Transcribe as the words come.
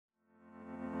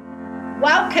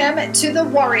Welcome to the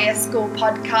Warrior School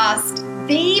podcast,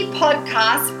 the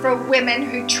podcast for women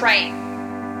who train.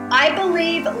 I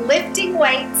believe lifting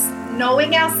weights,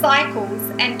 knowing our cycles,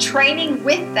 and training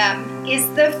with them is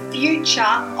the future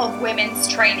of women's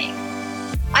training.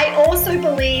 I also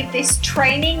believe this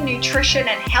training, nutrition,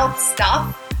 and health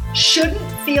stuff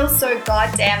shouldn't feel so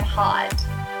goddamn hard,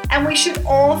 and we should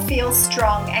all feel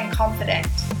strong and confident.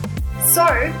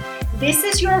 So, this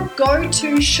is your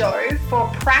go-to show for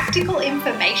practical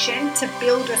information to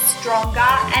build a stronger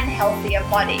and healthier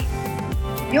body.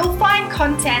 You'll find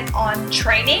content on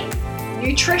training,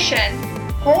 nutrition,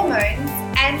 hormones,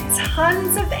 and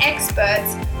tons of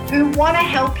experts who want to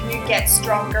help you get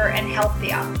stronger and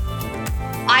healthier.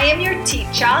 I am your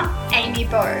teacher, Amy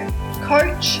Bowe,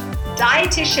 coach,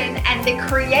 dietitian, and the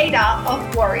creator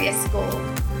of Warrior School.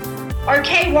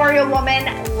 Okay, warrior woman,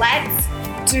 let's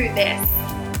do this.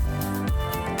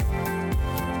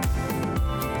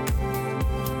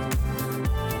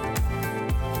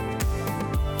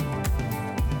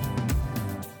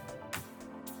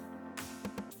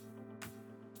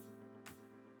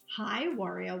 Hi,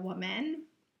 warrior woman.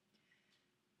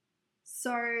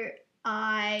 So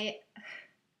I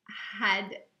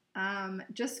had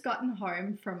just gotten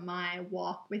home from my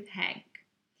walk with Hank,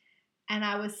 and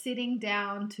I was sitting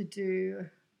down to do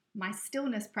my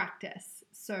stillness practice.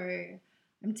 So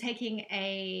I'm taking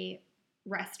a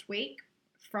rest week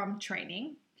from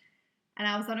training, and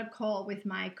I was on a call with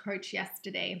my coach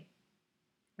yesterday,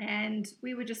 and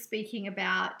we were just speaking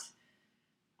about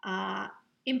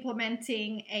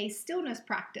implementing a stillness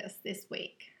practice this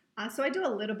week. So I do a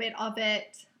little bit of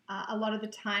it. A lot of the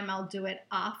time I'll do it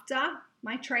after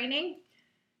my training.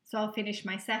 So I'll finish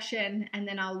my session and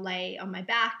then I'll lay on my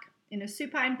back in a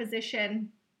supine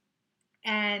position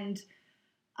and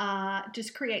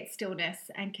just create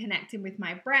stillness and connecting with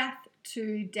my breath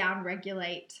to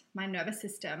down-regulate my nervous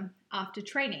system after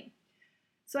training.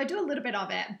 So I do a little bit of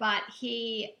it, but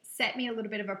he set me a little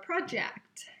bit of a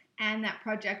project. And that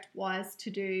project was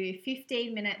to do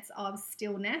 15 minutes of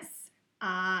stillness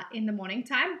in the morning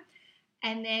time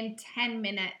and then 10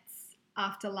 minutes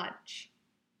after lunch.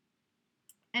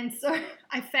 And so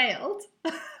I failed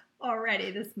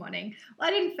already this morning. Well,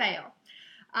 I didn't fail.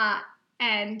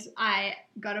 And I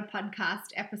got a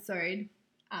podcast episode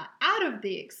out of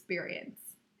the experience.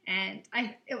 And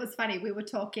it was funny. We were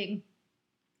talking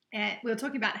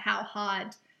about how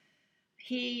hard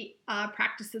he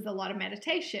practices a lot of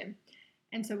meditation.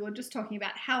 And so we're just talking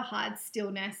about how hard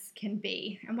stillness can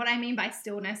be. And what I mean by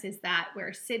stillness is that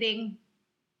we're sitting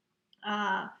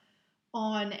on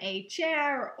a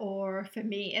chair, or for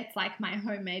me, it's like my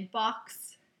homemade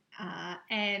box,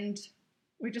 and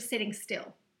we're just sitting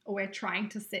still, or we're trying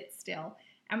to sit still.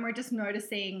 And we're just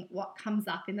noticing what comes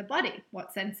up in the body,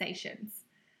 what sensations.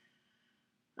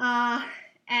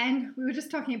 And we were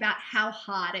just talking about how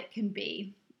hard it can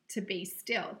be to be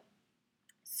still.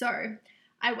 So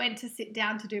I went to sit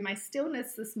down to do my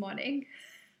stillness this morning,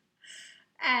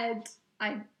 and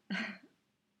I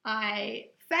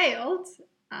failed,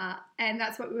 and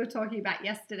that's what we were talking about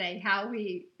yesterday, how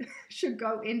we should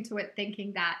go into it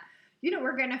thinking that,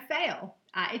 we're going to fail.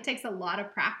 It takes a lot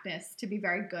of practice to be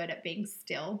very good at being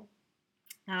still.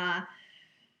 And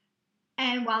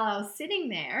while I was sitting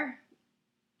there,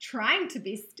 trying to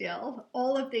be still,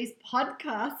 all of these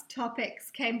podcast topics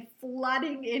came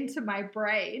flooding into my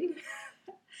brain.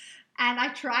 And I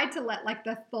tried to let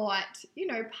the thought,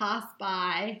 pass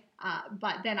by.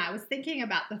 But then I was thinking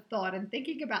about the thought and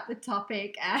thinking about the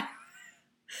topic. And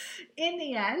in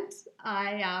the end,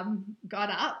 I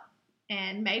got up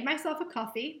and made myself a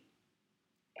coffee.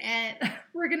 And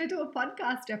we're going to do a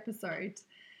podcast episode.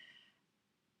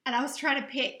 And I was trying to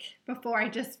pick before I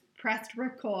just pressed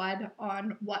record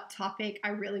on what topic I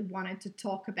really wanted to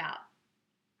talk about.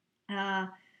 And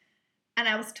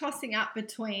I was tossing up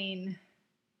between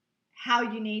how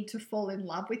you need to fall in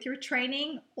love with your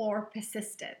training or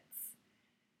persistence.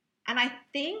 And I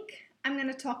think I'm going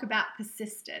to talk about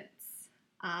persistence.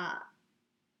 I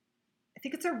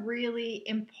think it's a really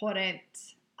important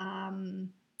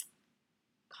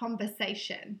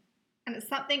conversation. And it's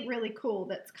something really cool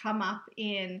that's come up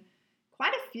in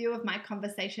quite a few of my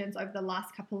conversations over the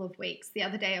last couple of weeks. The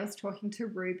other day I was talking to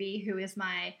Ruby, who is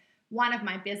one of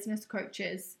my business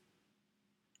coaches,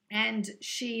 and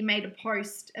she made a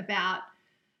post about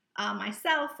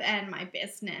myself and my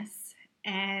business.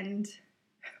 And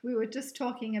we were just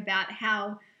talking about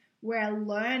how we're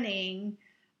learning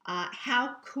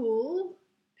how cool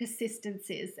persistence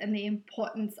is and the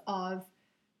importance of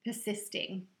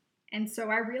persisting. And so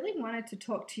I really wanted to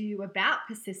talk to you about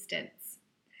persistence.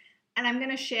 And I'm going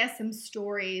to share some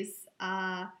stories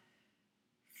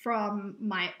from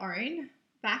my own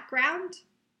background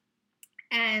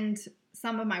and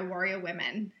some of my warrior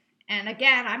women. And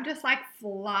again, I'm just like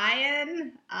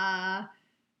flying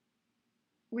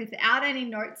without any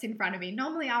notes in front of me.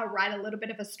 Normally I'll write a little bit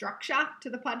of a structure to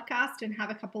the podcast and have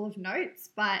a couple of notes,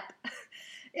 but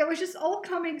it was just all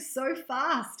coming so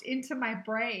fast into my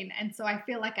brain. And so I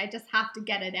feel like I just have to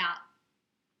get it out.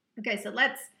 Okay, so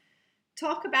let's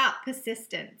talk about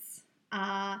persistence.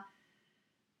 I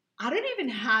don't even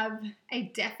have a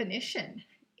definition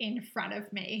in front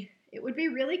of me. It would be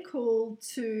really cool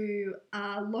to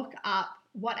look up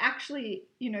what actually,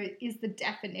 is the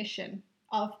definition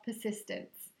of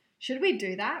persistence. Should we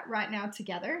do that right now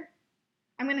together?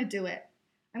 I'm going to do it.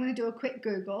 I'm going to do a quick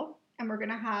Google and we're going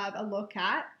to have a look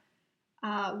at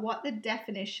what the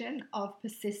definition of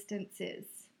persistence is.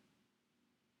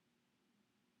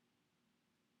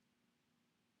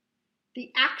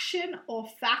 The action or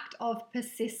fact of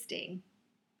persisting.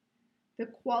 The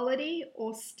quality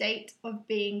or state of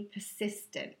being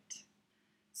persistent.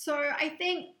 So I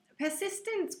think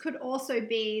persistence could also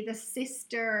be the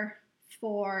sister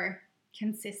for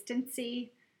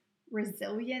consistency,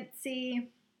 resiliency,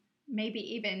 maybe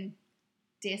even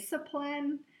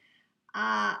discipline.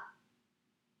 But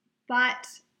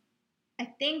I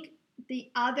think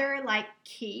the other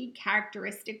key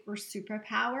characteristic or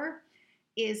superpower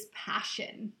is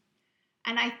passion.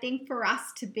 And I think for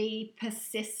us to be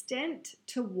persistent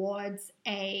towards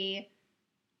a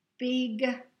big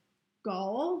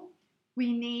goal,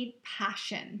 we need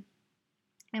passion.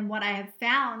 And what I have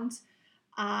found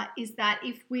is that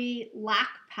if we lack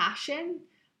passion,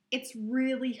 it's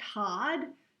really hard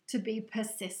to be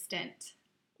persistent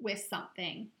with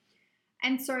something.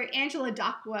 And so Angela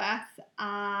Duckworth,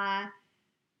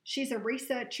 she's a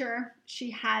researcher. She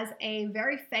has a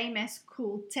very famous,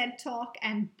 cool TED Talk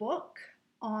and book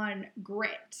on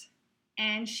grit.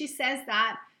 And she says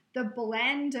that the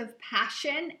blend of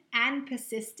passion and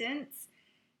persistence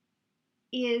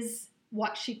is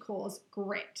what she calls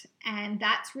grit. And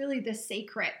that's really the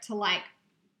secret to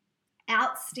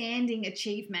outstanding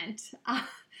achievement.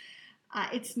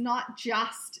 It's not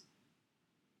just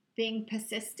being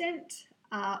persistent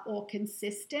or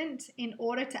consistent. In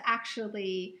order to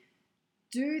actually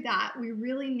do that, we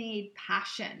really need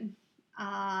passion.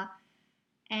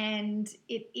 And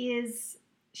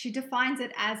she defines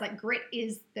it as grit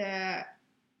is the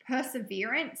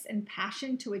perseverance and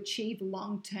passion to achieve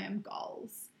long-term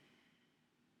goals.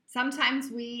 Sometimes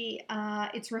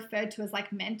it's referred to as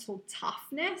mental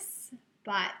toughness,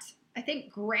 but I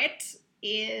think grit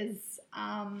is,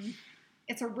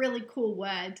 it's a really cool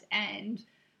word. And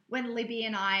when Libby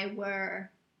and I were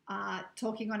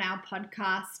talking on our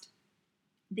podcast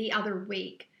the other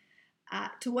week,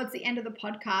 towards the end of the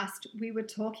podcast, we were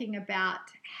talking about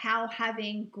how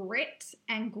having grit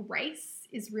and grace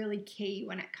is really key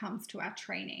when it comes to our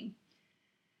training.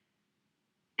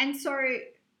 And so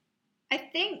I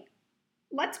think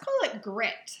let's call it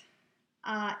grit.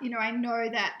 I know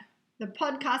that the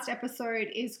podcast episode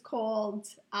is called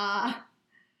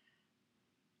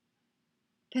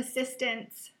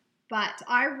persistence, but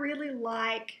I really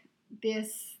like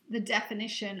the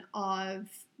definition of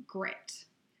grit,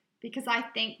 because I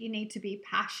think you need to be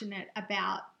passionate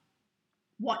about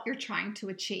what you're trying to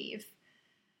achieve.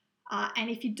 And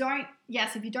if you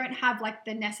don't have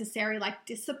the necessary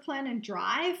discipline and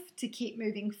drive to keep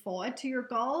moving forward to your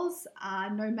goals,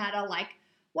 no matter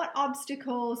what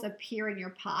obstacles appear in your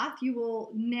path, you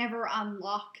will never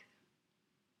unlock,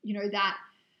 that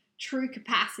true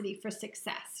capacity for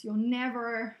success. You'll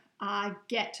never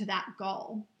get to that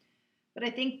goal. But I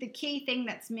think the key thing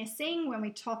that's missing when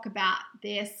we talk about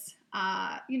this,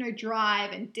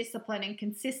 drive and discipline and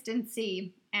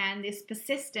consistency and this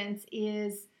persistence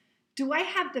is, do I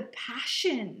have the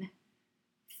passion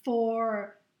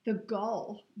for the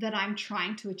goal that I'm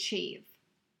trying to achieve?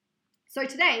 So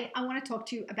today I want to talk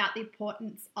to you about the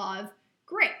importance of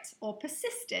grit or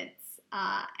persistence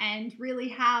and really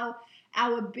how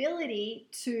our ability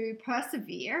to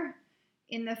persevere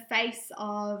in the face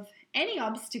of any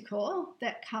obstacle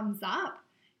that comes up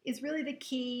is really the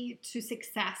key to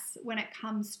success when it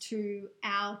comes to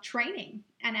our training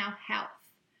and our health.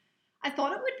 I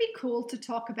thought it would be cool to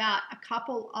talk about a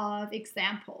couple of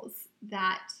examples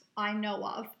that I know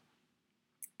of.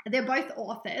 They're both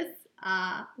authors.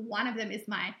 One of them is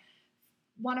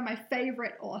one of my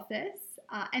favorite authors.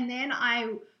 And then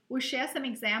I will share some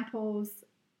examples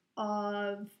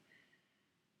of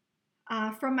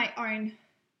from my own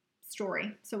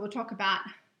story. So we'll talk about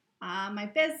my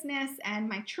business and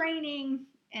my training,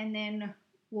 and then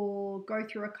we'll go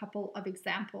through a couple of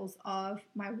examples of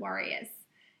my warriors,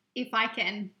 if I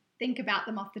can think about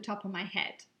them off the top of my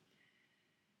head.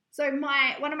 So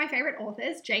one of my favorite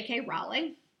authors, J.K.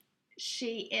 Rowling,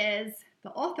 she is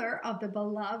the author of the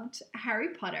beloved Harry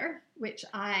Potter, which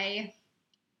I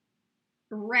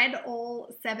read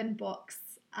all 7 books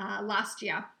last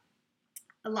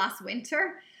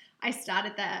winter. I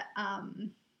started the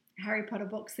Harry Potter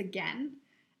books again,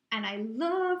 and I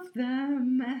love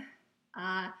them.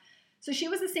 So she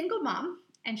was a single mom,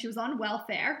 and she was on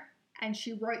welfare, and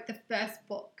she wrote the first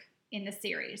book in the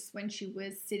series when she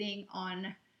was sitting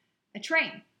on a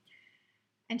train.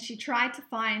 And she tried to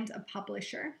find a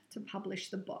publisher to publish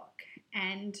the book,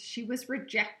 and she was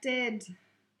rejected,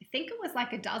 I think it was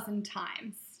like a dozen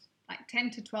times, like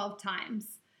 10 to 12 times,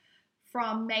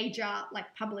 from major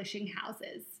like publishing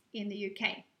houses in the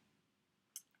UK.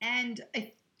 And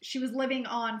she was living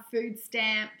on food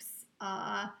stamps,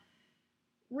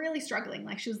 really struggling,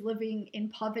 like she was living in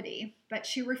poverty, but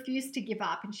she refused to give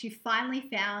up, and she finally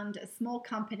found a small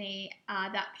company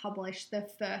that published the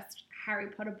first Harry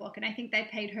Potter book, and I think they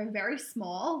paid her very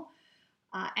small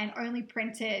and only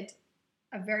printed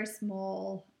a very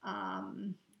small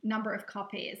number of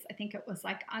copies. I think it was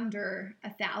like under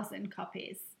 1,000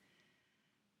 copies.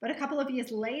 But a couple of years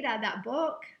later, that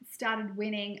book started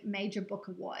winning major book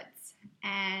awards,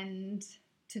 and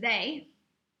today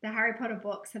the Harry Potter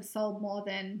books have sold more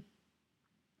than,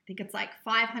 I think it's like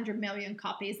 500 million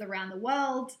copies around the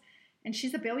world, and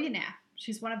she's a billionaire.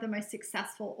 She's one of the most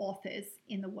successful authors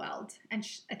in the world, and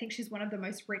I think she's one of the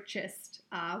most richest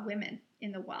women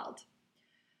in the world.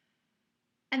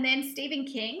 And then Stephen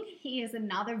King, he is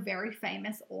another very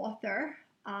famous author,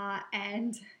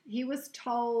 and he was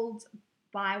told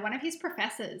by one of his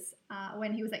professors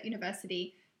when he was at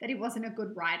university that he wasn't a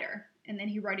good writer. And then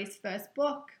he wrote his first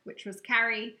book, which was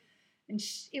Carrie, and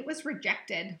it was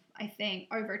rejected, I think,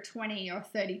 over 20 or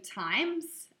 30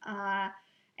 times,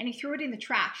 and he threw it in the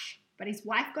trash. But his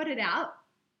wife got it out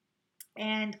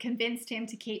and convinced him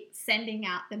to keep sending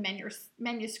out the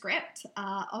manuscript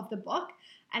of the book,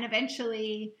 and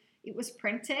eventually it was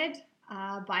printed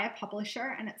by a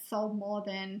publisher, and it sold more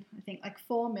than, I think, like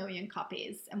 4 million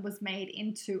copies and was made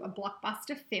into a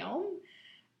blockbuster film.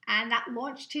 And that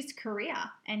launched his career,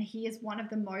 and he is one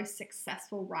of the most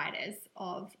successful writers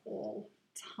of all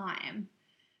time.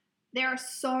 There are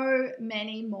so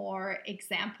many more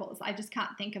examples. I just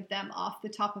can't think of them off the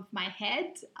top of my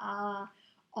head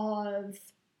of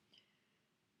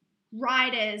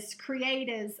writers,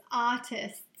 creators,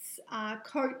 artists,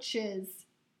 coaches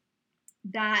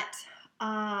that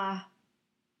had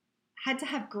to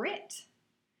have grit.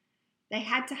 They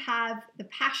had to have the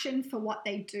passion for what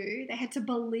they do. They had to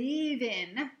believe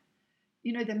in,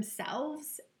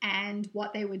 themselves and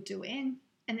what they were doing.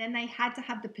 And then they had to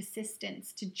have the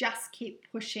persistence to just keep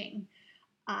pushing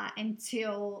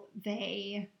until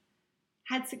they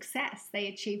had success. They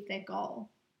achieved their goal.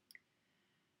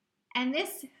 And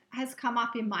this has come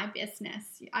up in my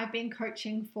business. I've been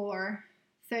coaching for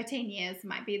 13 years,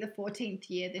 might be the 14th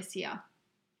year this year.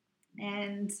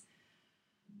 And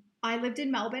I lived in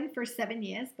Melbourne for 7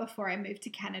 years before I moved to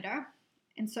Canada.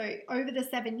 And so over the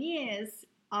 7 years,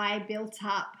 I built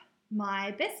up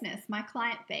my business, my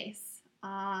client base.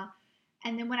 And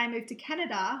then when I moved to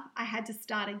Canada, I had to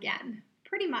start again,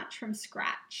 pretty much from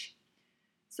scratch.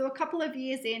 So a couple of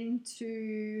years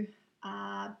into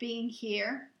being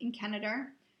here in Canada,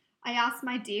 I asked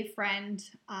my dear friend,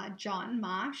 John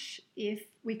Marsh, if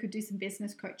we could do some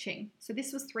business coaching. So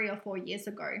this was 3 or 4 years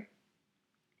ago.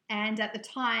 And at the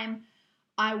time,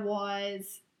 I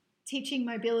was teaching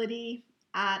mobility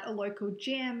at a local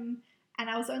gym, and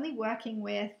I was only working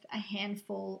with a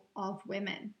handful of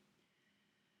women.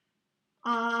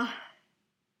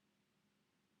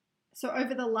 So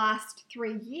over the last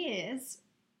 3 years,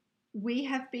 we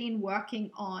have been working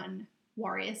on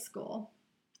Warrior School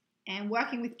and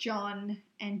working with John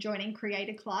and joining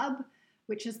Creator Club,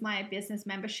 which is my business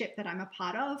membership that I'm a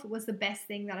part of, was the best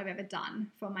thing that I've ever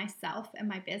done for myself and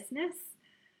my business.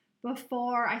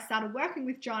 Before I started working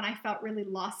with John, I felt really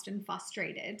lost and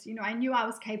frustrated. I knew I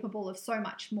was capable of so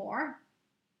much more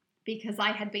because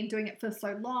I had been doing it for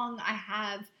so long. I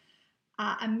have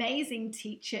amazing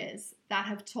teachers that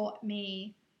have taught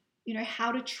me,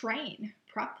 how to train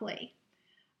properly.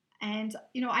 And,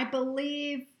 I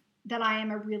believe that I am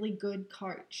a really good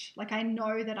coach. Like, I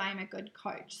know that I'm a good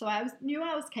coach. So knew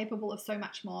I was capable of so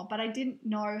much more, but I didn't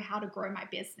know how to grow my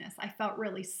business. I felt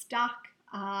really stuck.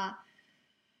 I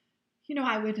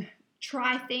would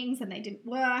try things and they didn't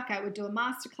work. I would do a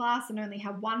masterclass and only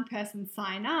have one person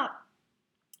sign up.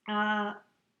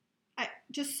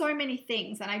 Just so many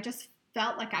things. And I just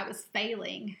felt like I was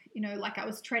failing, like I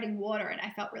was treading water, and I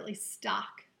felt really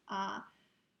stuck.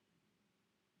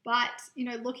 But,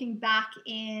 looking back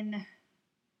in,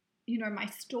 my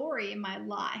story in my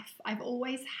life, I've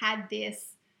always had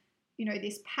this,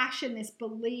 this passion, this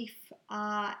belief,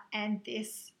 and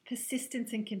this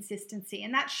persistence and consistency.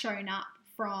 And that's shown up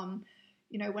from,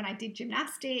 when I did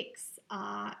gymnastics,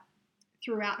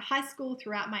 throughout high school,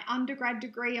 throughout my undergrad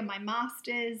degree and my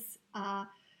master's.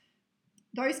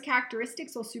 Those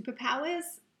characteristics or superpowers,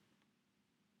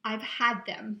 I've had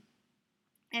them.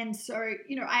 And so,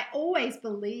 I always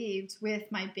believed with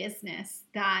my business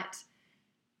that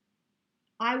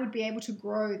I would be able to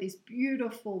grow this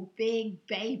beautiful big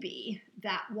baby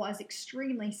that was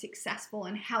extremely successful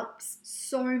and helps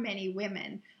so many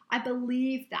women. I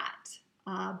believe that,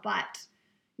 but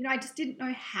I just didn't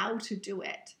know how to do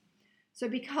it. So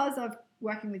because of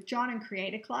working with John and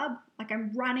Creator Club,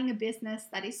 I'm running a business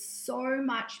that is so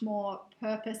much more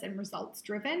purpose and results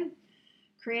driven.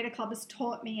 Creator Club has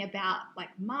taught me about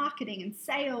marketing and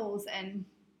sales and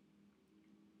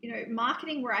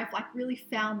marketing where I've really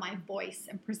found my voice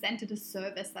and presented a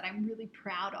service that I'm really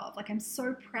proud of. I'm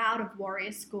so proud of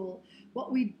Warrior School,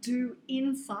 what we do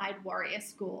inside Warrior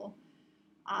School.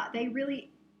 They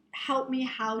really help me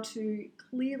how to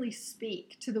clearly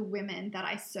speak to the women that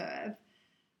I serve.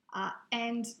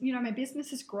 And my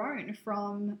business has grown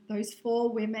from those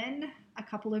 4 women a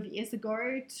couple of years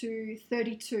ago to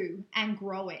 32 and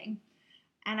growing.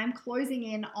 And I'm closing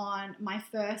in on my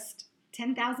first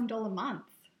 $10,000 month,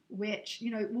 which,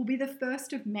 will be the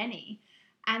first of many.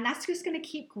 And that's just going to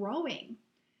keep growing.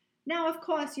 Now, of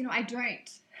course, I'm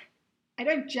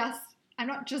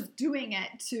not just doing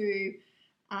it to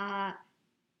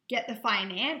get the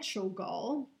financial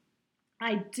goal.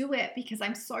 I do it because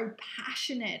I'm so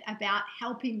passionate about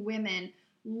helping women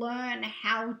learn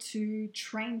how to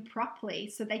train properly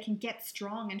so they can get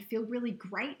strong and feel really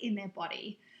great in their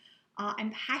body.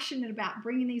 I'm passionate about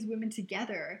bringing these women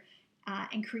together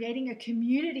and creating a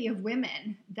community of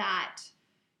women that,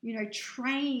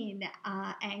 train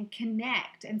and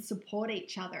connect and support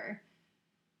each other.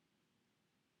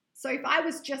 So if I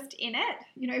was just in it,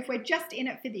 if we're just in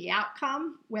it for the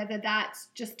outcome, whether that's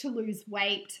just to lose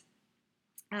weight,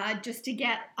 just to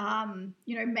get,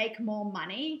 make more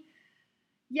money.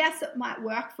 Yes, it might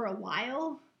work for a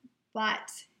while,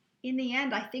 but in the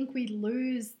end, I think we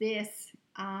lose this,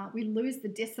 we lose the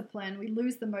discipline, we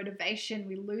lose the motivation,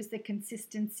 we lose the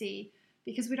consistency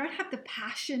because we don't have the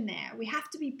passion there. We have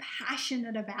to be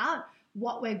passionate about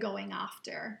what we're going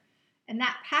after. And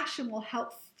that passion will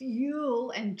help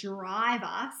fuel and drive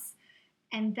us.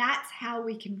 And that's how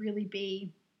we can really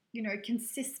be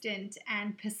consistent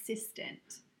and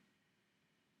persistent.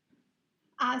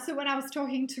 So when I was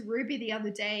talking to Ruby the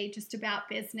other day just about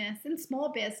business and small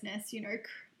business,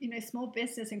 small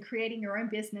business and creating your own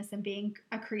business and being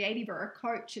a creative or a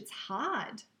coach, it's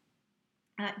hard.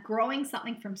 Growing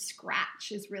something from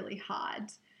scratch is really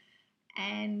hard.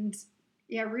 And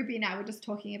Ruby and I were just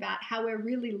talking about how we're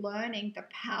really learning the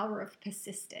power of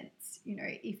persistence.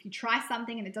 If you try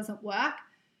something and it doesn't work,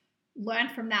 learn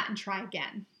from that and try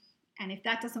again. And if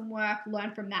that doesn't work,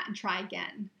 learn from that and try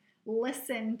again.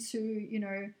 Listen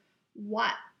to,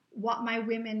 what my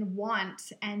women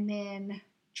want and then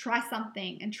try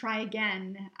something and try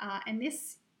again. And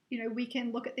this, we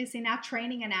can look at this in our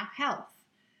training and our health.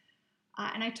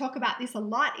 And I talk about this a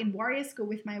lot in Warrior School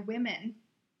with my women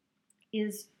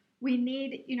is we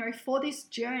need, for this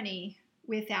journey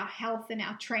with our health and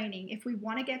our training, if we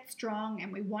want to get strong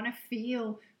and we want to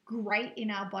feel great in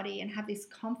our body and have this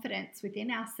confidence within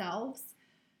ourselves,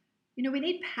 we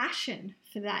need passion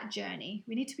for that journey.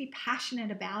 We need to be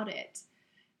passionate about it.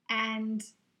 And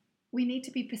we need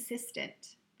to be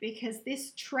persistent because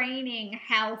this training,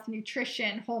 health,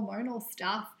 nutrition, hormonal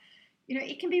stuff,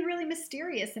 it can be really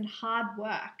mysterious and hard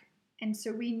work. And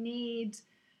so we need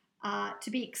to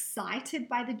be excited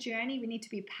by the journey. We need to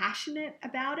be passionate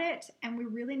about it. And we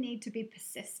really need to be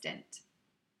persistent.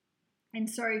 And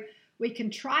so we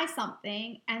can try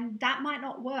something and that might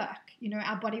not work.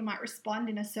 Our body might respond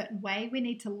in a certain way. We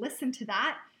need to listen to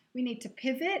that. We need to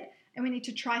pivot and we need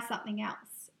to try something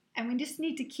else. And we just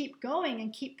need to keep going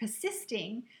and keep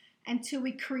persisting until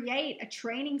we create a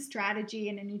training strategy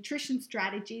and a nutrition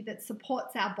strategy that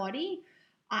supports our body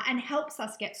and helps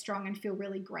us get strong and feel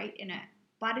really great in it.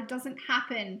 But it doesn't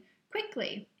happen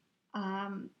quickly.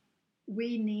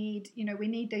 We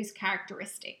need those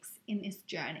characteristics in this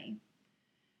journey.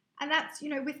 And that's,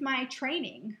 with my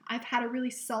training, I've had a really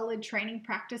solid training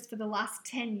practice for the last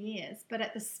 10 years. But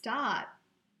at the start,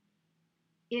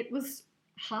 it was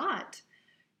hard,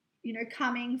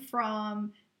 coming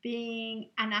from being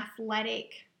an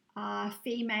athletic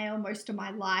female most of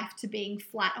my life to being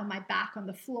flat on my back on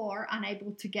the floor,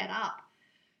 unable to get up.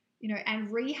 and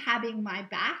rehabbing my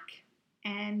back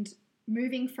and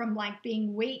moving from like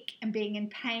being weak and being in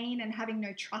pain and having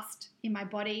no trust in my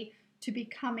body to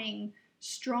becoming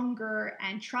stronger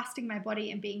and trusting my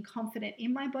body and being confident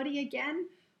in my body again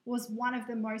was one of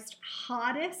the most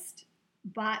hardest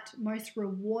but most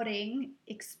rewarding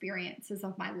experiences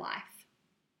of my life.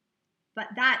 But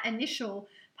that initial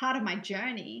part of my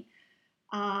journey,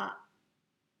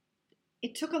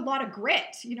 it took a lot of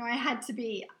grit. I had to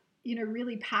be,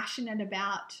 really passionate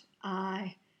about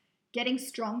getting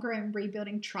stronger and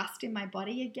rebuilding trust in my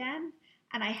body again.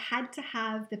 And I had to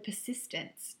have the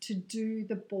persistence to do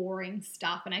the boring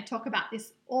stuff. And I talk about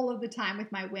this all of the time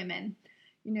with my women.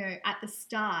 At the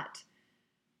start,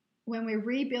 when we're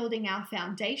rebuilding our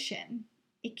foundation,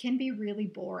 it can be really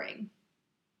boring.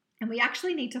 And we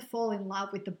actually need to fall in love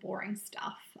with the boring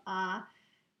stuff.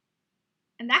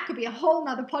 And that could be a whole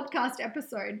nother podcast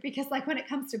episode, because like when it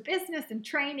comes to business and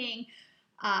training,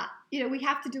 we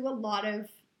have to do a lot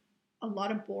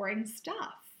of boring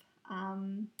stuff,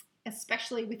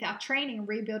 especially with our training and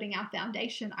rebuilding our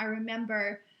foundation. I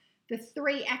remember the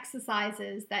 3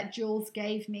 exercises that Jules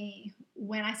gave me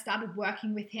when I started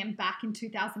working with him back in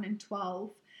 2012.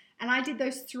 And I did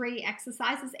those 3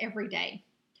 exercises every day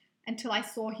until I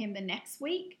saw him the next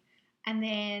week. And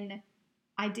then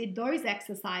I did those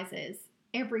exercises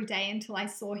every day until I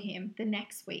saw him the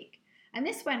next week. And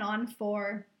this went on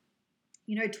for,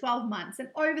 12 months. And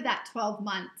over that 12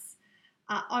 months,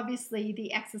 obviously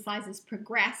the exercises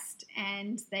progressed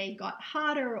and they got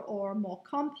harder or more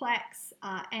complex.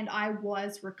 And I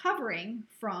was recovering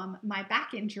from my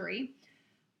back injury,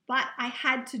 but I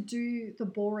had to do the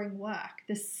boring work,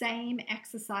 the same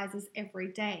exercises every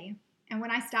day. And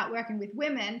when I start working with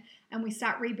women and we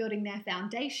start rebuilding their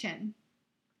foundation,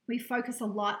 we focus a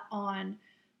lot on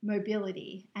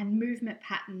mobility and movement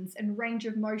patterns and range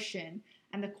of motion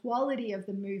and the quality of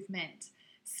the movement,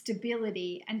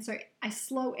 stability. And so I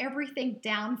slow everything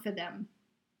down for them.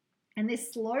 And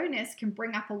this slowness can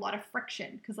bring up a lot of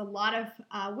friction, because a lot of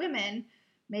women,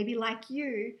 maybe like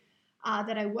you,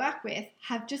 that I work with,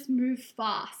 have just moved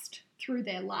fast through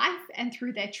their life and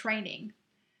through their training.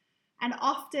 And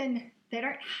often they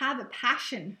don't have a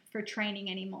passion for training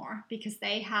anymore because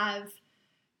they have,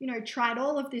 tried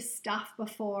all of this stuff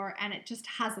before and it just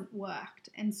hasn't worked.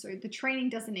 And so the training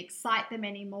doesn't excite them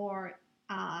anymore.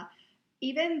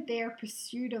 Even their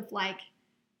pursuit of like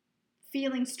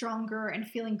feeling stronger and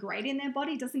feeling great in their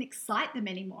body doesn't excite them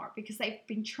anymore, because they've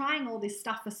been trying all this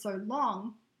stuff for so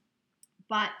long,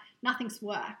 but nothing's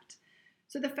worked.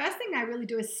 So the first thing I really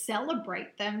do is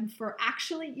celebrate them for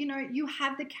actually, you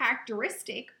have the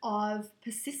characteristic of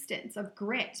persistence, of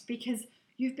grit, because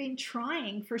you've been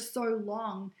trying for so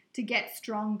long to get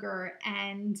stronger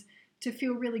and to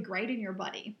feel really great in your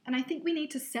body. And I think we need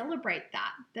to celebrate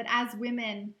that as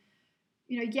women,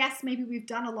 yes, maybe we've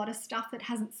done a lot of stuff that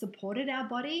hasn't supported our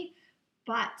body,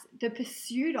 but the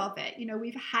pursuit of it,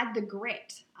 we've had the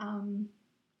grit.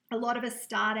 A lot of us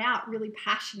start out really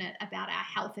passionate about our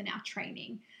health and our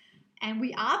training, and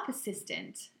we are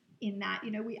persistent in that,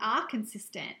 we are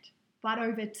consistent, but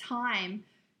over time,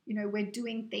 we're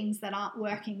doing things that aren't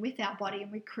working with our body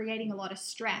and we're creating a lot of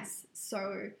stress.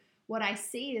 So what I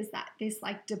see is that this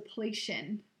like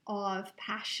depletion of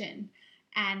passion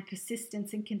and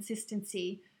persistence and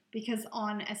consistency, because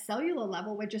on a cellular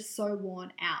level, we're just so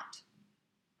worn out.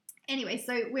 Anyway,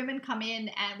 so women come in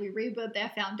and we rebuild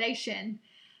their foundation.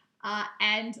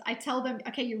 And I tell them,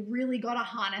 okay, you really got to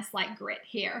harness like grit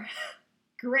here.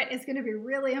 Grit is going to be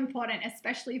really important,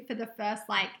 especially for the first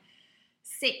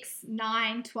 6,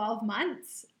 9, 12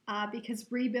 months, because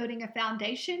rebuilding a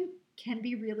foundation can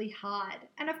be really hard.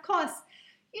 And of course,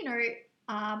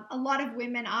 a lot of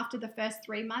women after the first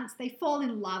 3 months, they fall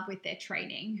in love with their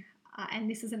training. And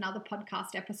this is another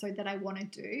podcast episode that I want to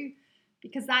do,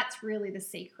 because that's really the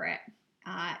secret,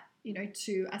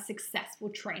 to a successful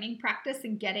training practice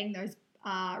and getting those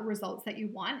results that you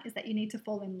want, is that you need to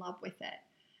fall in love with it.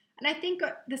 And I think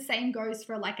the same goes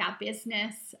for our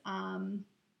business,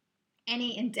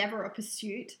 any endeavor or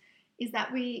pursuit, is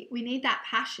that we need that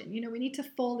passion. We need to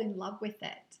fall in love with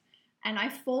it. And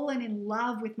I've fallen in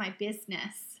love with my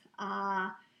business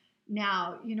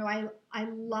now. I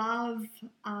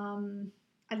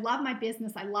love my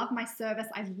business. I love my service.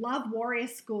 I love Warrior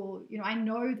School.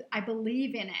 I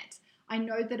believe in it. I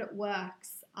know that it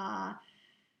works. And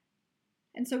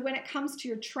so when it comes to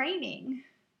your training,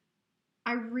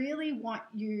 I really want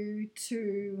you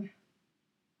to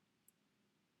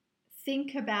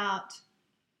think about,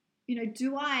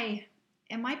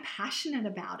 am I passionate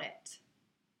about it?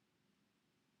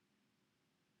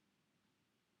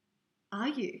 Are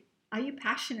you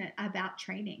passionate about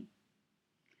training?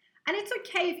 And it's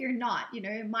okay if you're not.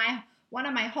 One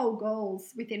of my whole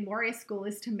goals within Warrior School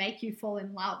is to make you fall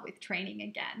in love with training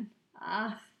again.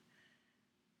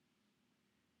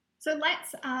 So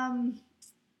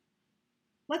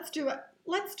let's do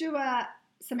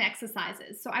some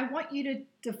exercises. So I want you to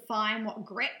define what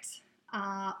grit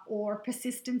or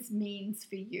persistence means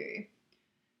for you.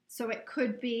 So it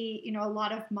could be, a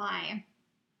lot of my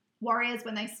warriors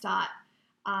when they start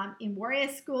in Warrior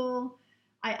School,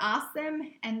 I ask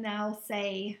them and they'll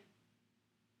say,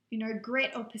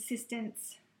 grit or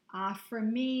persistence for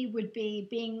me would be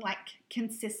being like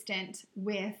consistent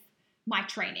with my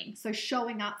training. So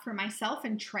showing up for myself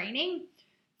and training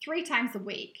 3 times a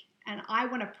week. And I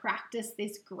want to practice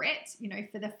this grit,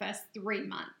 for the first 3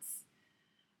 months.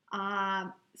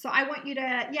 So I want you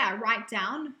to, write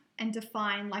down and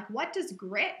define like, what does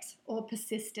grit or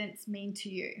persistence mean to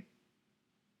you?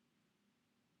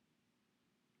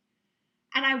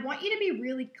 And I want you to be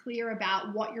really clear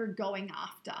about what you're going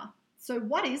after. So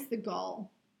what is the goal?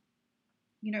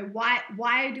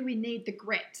 Why do we need the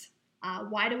grit?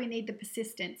 Why do we need the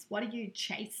persistence? What are you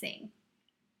chasing?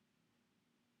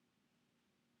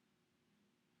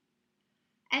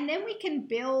 And then we can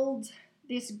build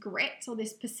this grit or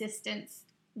this persistence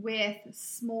with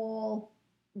small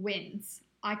wins.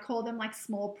 I call them like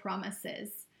small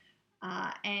promises.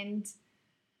 And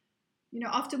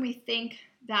often we think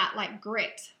that like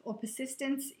grit or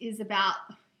persistence is about,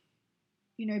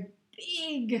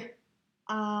 big,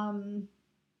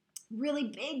 really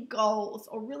big goals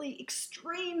or really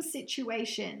extreme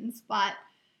situations, but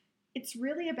it's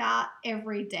really about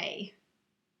everyday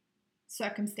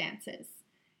circumstances.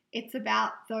 It's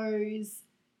about those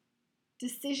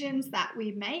decisions that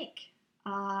we make,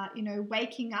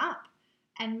 waking up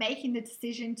and making the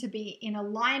decision to be in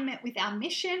alignment with our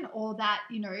mission or that,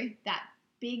 that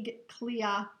big,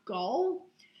 clear goal,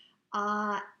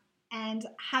 and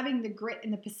having the grit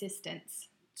and the persistence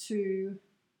to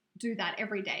do that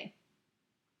every day.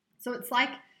 So it's like,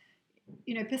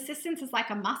 persistence is like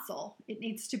a muscle. It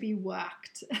needs to be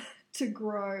worked to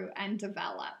grow and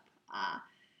develop.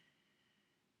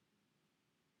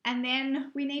 And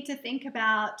then we need to think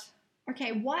about,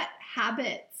 okay, what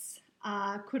habits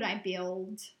could I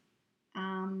build?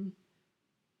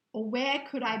 Or where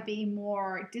could I be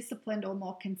more disciplined or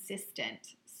more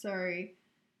consistent? So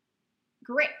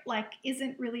grit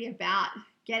isn't really about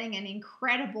getting an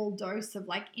incredible dose of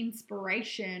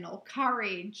inspiration or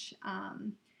courage,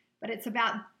 but it's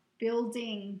about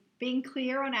being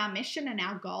clear on our mission and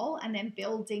our goal, and then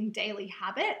building daily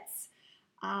habits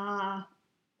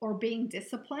or being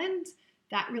disciplined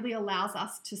that really allows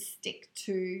us to stick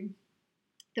to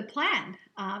the plan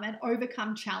and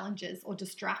overcome challenges or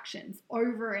distractions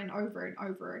over and over and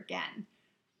over again.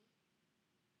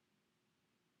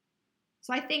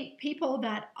 So I think people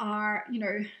that are,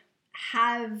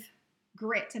 have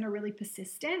grit and are really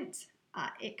persistent,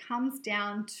 it comes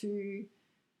down to,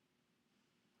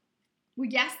 well,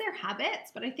 yes, they're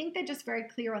habits, but I think they're just very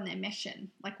clear on their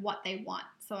mission, like what they want.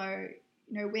 So,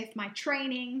 with my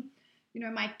training,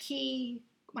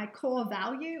 my core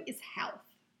value is health.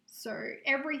 So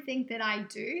everything that I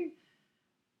do,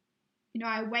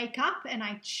 I wake up and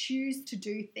I choose to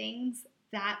do things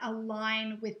that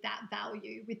align with that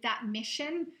value, with that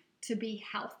mission to be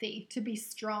healthy, to be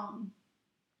strong.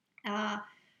 And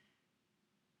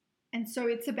so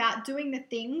it's about doing the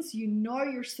things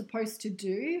you're supposed to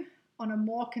do on a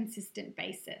more consistent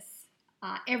basis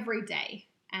every day.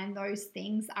 And those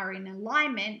things are in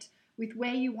alignment with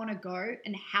where you want to go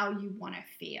and how you want to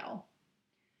feel.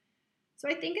 So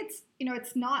I think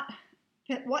it's not,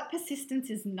 what persistence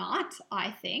is not,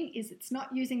 I think, is it's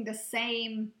not using the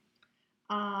same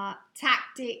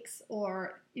tactics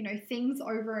or, things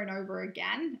over and over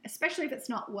again, especially if it's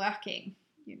not working.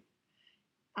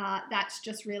 That's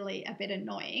just really a bit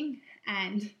annoying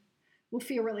and will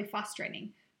feel really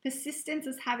frustrating. Persistence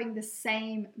is having the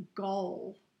same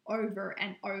goal over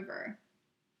and over.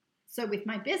 So with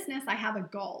my business, I have a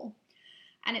goal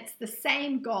and it's the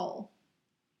same goal.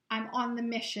 I'm on the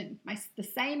mission, the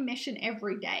same mission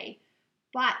every day.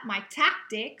 But my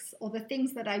tactics or the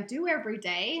things that I do every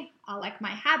day are like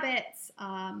my habits,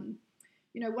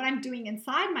 what I'm doing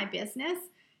inside my business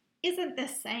isn't the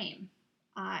same.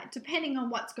 Depending on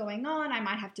what's going on, I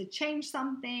might have to change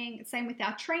something. Same with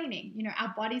our training.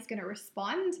 Our body's going to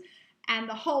respond. And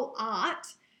the whole art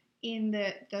in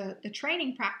the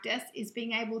training practice is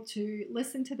being able to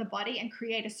listen to the body and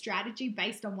create a strategy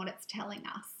based on what it's telling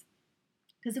us.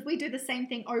 Because if we do the same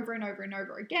thing over and over and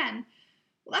over again,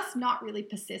 well, that's not really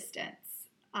persistence.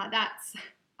 I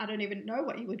don't even know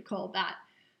what you would call that.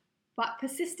 But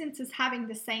persistence is having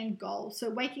the same goal. So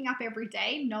waking up every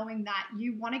day knowing that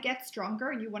you want to get stronger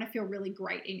and you want to feel really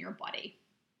great in your body.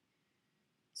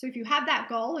 So if you have that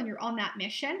goal and you're on that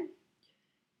mission,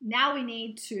 now we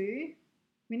need to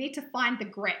find the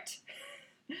grit.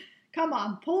 Come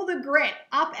on, pull the grit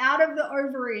up out of the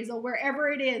ovaries or wherever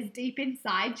it is deep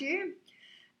inside you.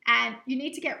 And you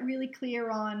need to get really clear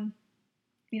on,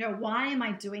 why am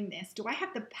I doing this? Do I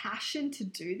have the passion to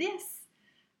do this?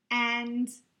 And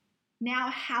now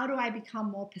how do I become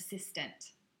more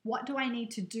persistent? What do I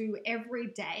need to do every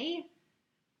day?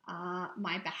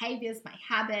 My behaviors, my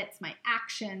habits, my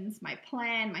actions, my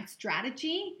plan, my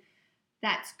strategy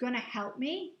that's going to help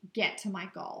me get to my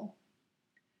goal.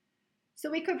 So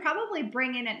we could probably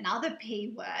bring in another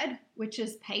P word, which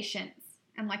is patience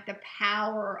and like the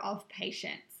power of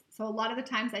patience. So a lot of the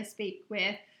times I speak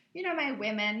with, my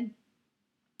women,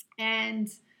 and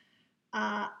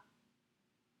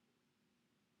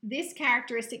this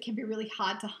characteristic can be really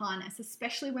hard to harness,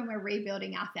 especially when we're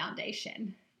rebuilding our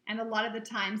foundation. And a lot of the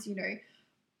times,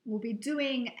 we'll be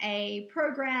doing a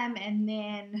program and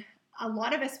then a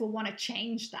lot of us will want to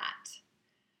change that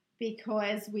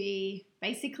because we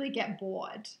basically get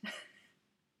bored.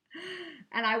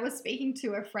 And I was speaking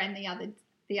to a friend the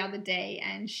other day,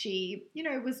 and she,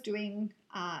 was doing,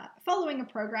 following a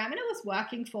program, and it was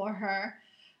working for her.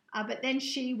 But then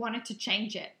she wanted to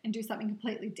change it and do something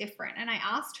completely different. And I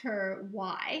asked her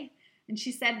why, and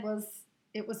she said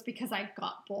it was because I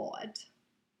got bored.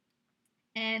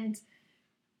 And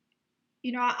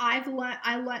I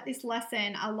learned this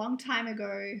lesson a long time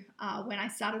ago when I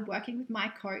started working with my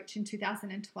coach in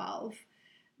 2012.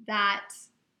 That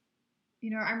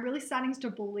I'm really starting to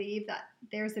believe that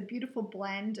there's a beautiful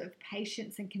blend of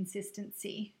patience and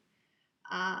consistency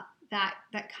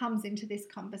that comes into this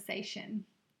conversation.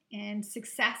 And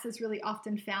success is really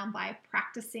often found by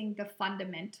practicing the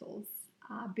fundamentals,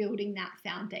 building that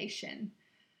foundation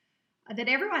that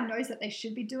everyone knows that they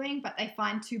should be doing, but they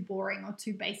find too boring or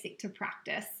too basic to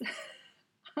practice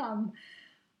on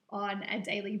a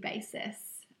daily basis.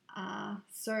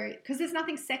 Because there's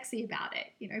nothing sexy about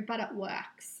it, but it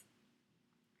works.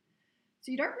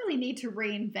 So you don't really need to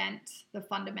reinvent the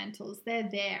fundamentals. They're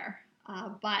there.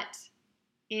 But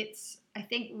it's, I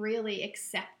think, really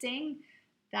accepting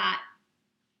that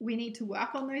we need to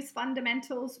work on those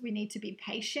fundamentals. We need to be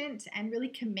patient and really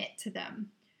commit to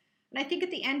them. And I think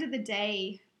at the end of the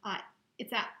day,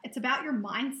 it's about your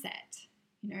mindset.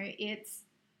 It's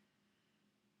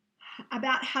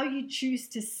about how you choose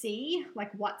to see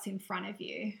like what's in front of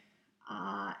you.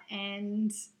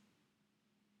 And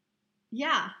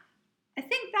yeah, I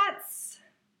think that's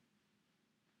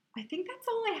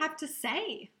all I have to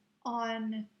say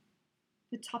on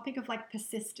the topic of like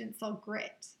persistence or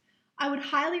grit. I would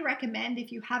highly recommend,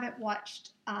 if you haven't watched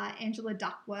Angela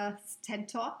Duckworth's TED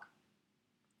Talk,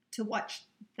 to watch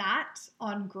that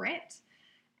on grit.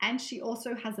 And she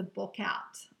also has a book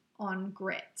out on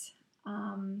grit,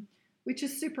 which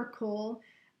is super cool.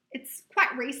 It's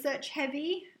quite research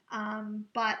heavy,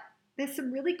 but there's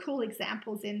some really cool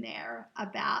examples in there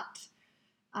about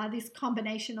this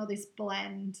combination or this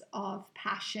blend of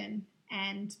passion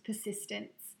and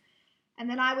persistence. And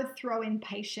then I would throw in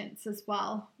patience as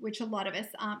well, which a lot of us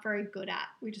aren't very good at.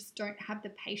 We just don't have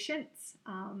the patience.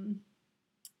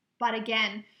 But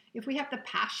again, if we have the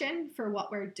passion for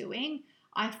what we're doing,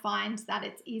 I find that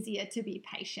it's easier to be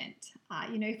patient.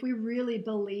 If we really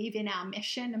believe in our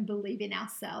mission and believe in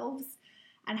ourselves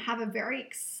and have a very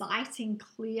exciting,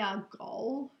 clear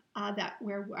goal that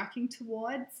we're working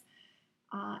towards,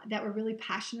 that we're really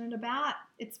passionate about,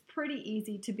 it's pretty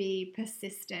easy to be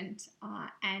persistent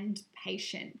and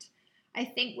patient. I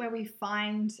think where we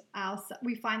find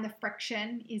the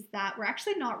friction is that we're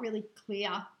actually not really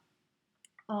clear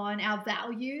on our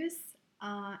values.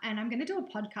 And I'm going to do a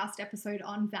podcast episode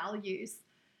on values.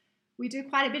 We do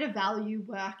quite a bit of value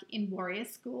work in Warrior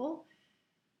School.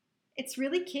 It's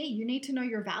really key. You need to know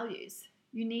your values.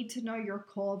 You need to know your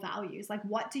core values. Like,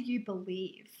 what do you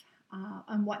believe?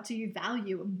 And what do you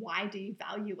value, and why do you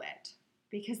value it?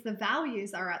 Because the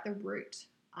values are at the root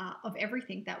of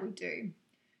everything that we do.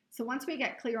 So once we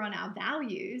get clear on our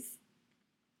values,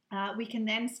 we can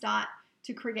then start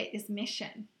to create this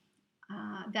mission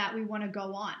that we want to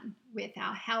go on with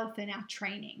our health and our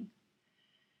training.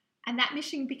 And that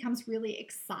mission becomes really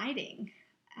exciting.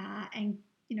 And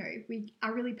we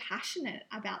are really passionate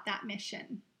about that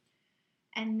mission.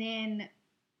 And then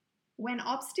when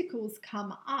obstacles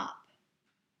come up,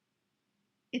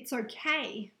 it's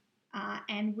okay.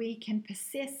 And we can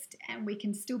persist and we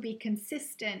can still be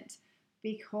consistent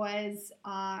because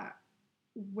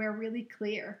we're really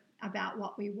clear about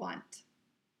what we want.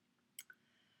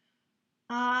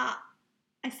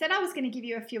 I said I was going to give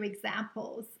you a few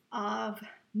examples of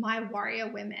my warrior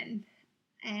women,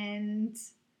 and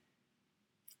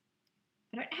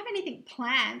I don't have anything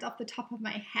planned off the top of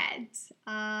my head.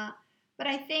 But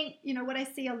I think, what I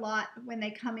see a lot when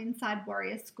they come inside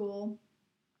Warrior School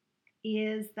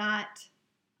is that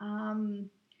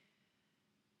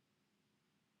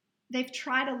they've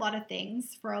tried a lot of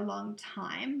things for a long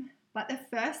time. But the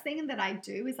first thing that I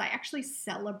do is I actually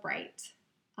celebrate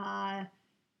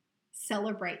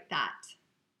that,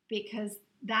 because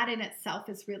that in itself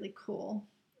is really cool.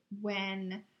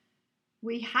 When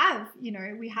we have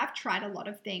tried a lot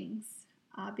of things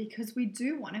because we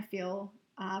do want to feel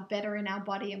better in our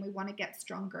body and we want to get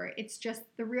stronger. It's just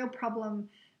the real problem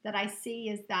that I see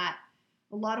is that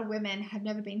a lot of women have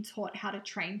never been taught how to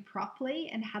train properly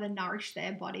and how to nourish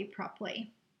their body properly.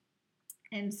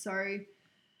 And so,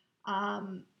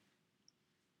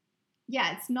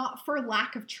 it's not for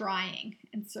lack of trying.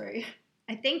 And so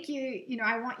I think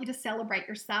I want you to celebrate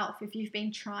yourself if you've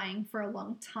been trying for a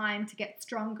long time to get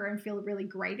stronger and feel really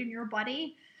great in your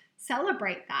body.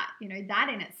 Celebrate that. That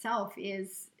in itself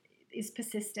is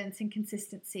persistence and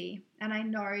consistency. And I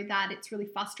know that it's really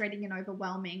frustrating and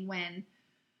overwhelming when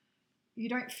you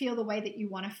don't feel the way that you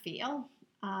want to feel,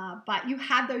 but you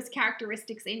have those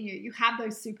characteristics in you. You have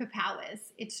those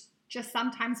superpowers. It's just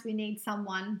sometimes we need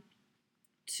someone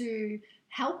to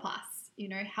help us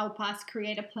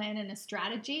create a plan and a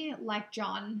strategy, like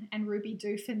John and Ruby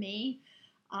do for me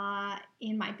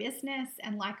in my business,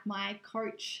 and like my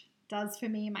coach does for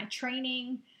me in my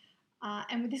training.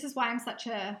 And this is why I'm such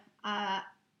a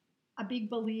big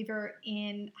believer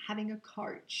in having a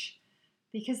coach,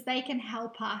 because they can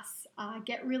help us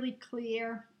get really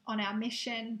clear on our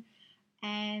mission,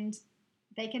 and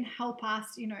they can help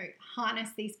us, harness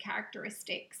these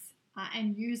characteristics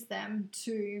and use them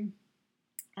to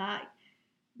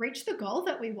reach the goal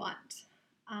that we want.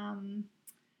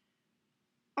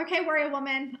 Okay, warrior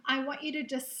woman, I want you to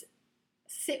just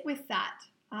sit with that.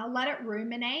 Let it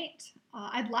ruminate.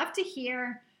 I'd love to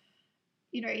hear,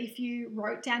 if you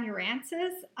wrote down your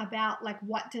answers about like,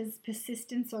 what does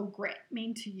persistence or grit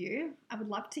mean to you? I would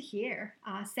love to hear.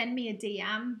 Send me a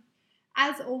DM.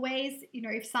 As always,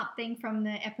 if something from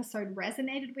the episode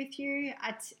resonated with you,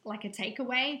 like a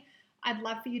takeaway, I'd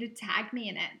love for you to tag me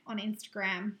in it on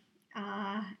Instagram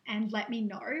and let me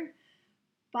know.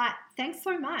 But thanks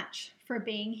so much for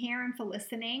being here and for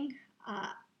listening.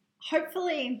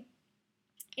 Hopefully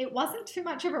it wasn't too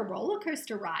much of a roller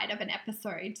coaster ride of an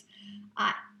episode.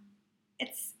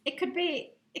 It can be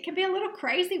a little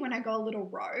crazy when I go a little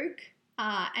rogue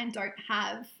and don't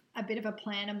have a bit of a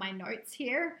plan in my notes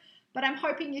here. But I'm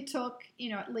hoping you took,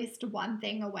 at least one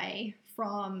thing away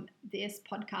from this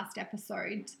podcast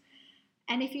episode.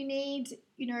 And if you need,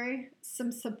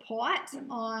 some support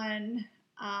on,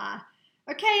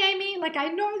 okay, Amy, like I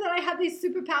know that I have these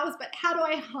superpowers, but how do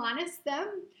I harness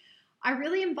them? I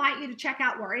really invite you to check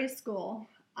out Warrior School.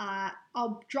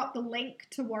 I'll drop the link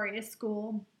to Warrior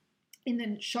School in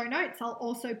the show notes. I'll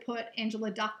also put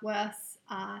Angela Duckworth's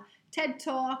TED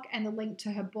Talk and the link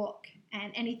to her book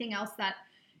and anything else that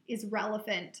is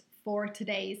relevant for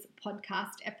today's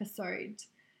podcast episode.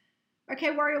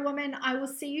 Okay, warrior woman, I will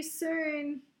see you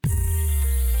soon.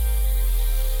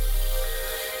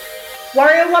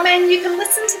 Warrior woman, you can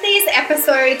listen to these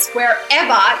episodes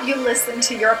wherever you listen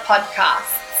to your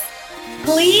podcasts.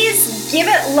 Please give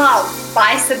it love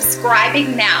by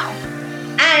subscribing now.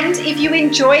 And if you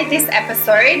enjoyed this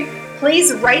episode,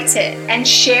 please rate it and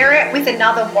share it with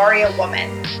another warrior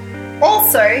woman.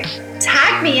 Also,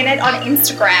 tag me in it on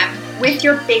Instagram with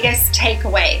your biggest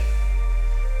takeaway.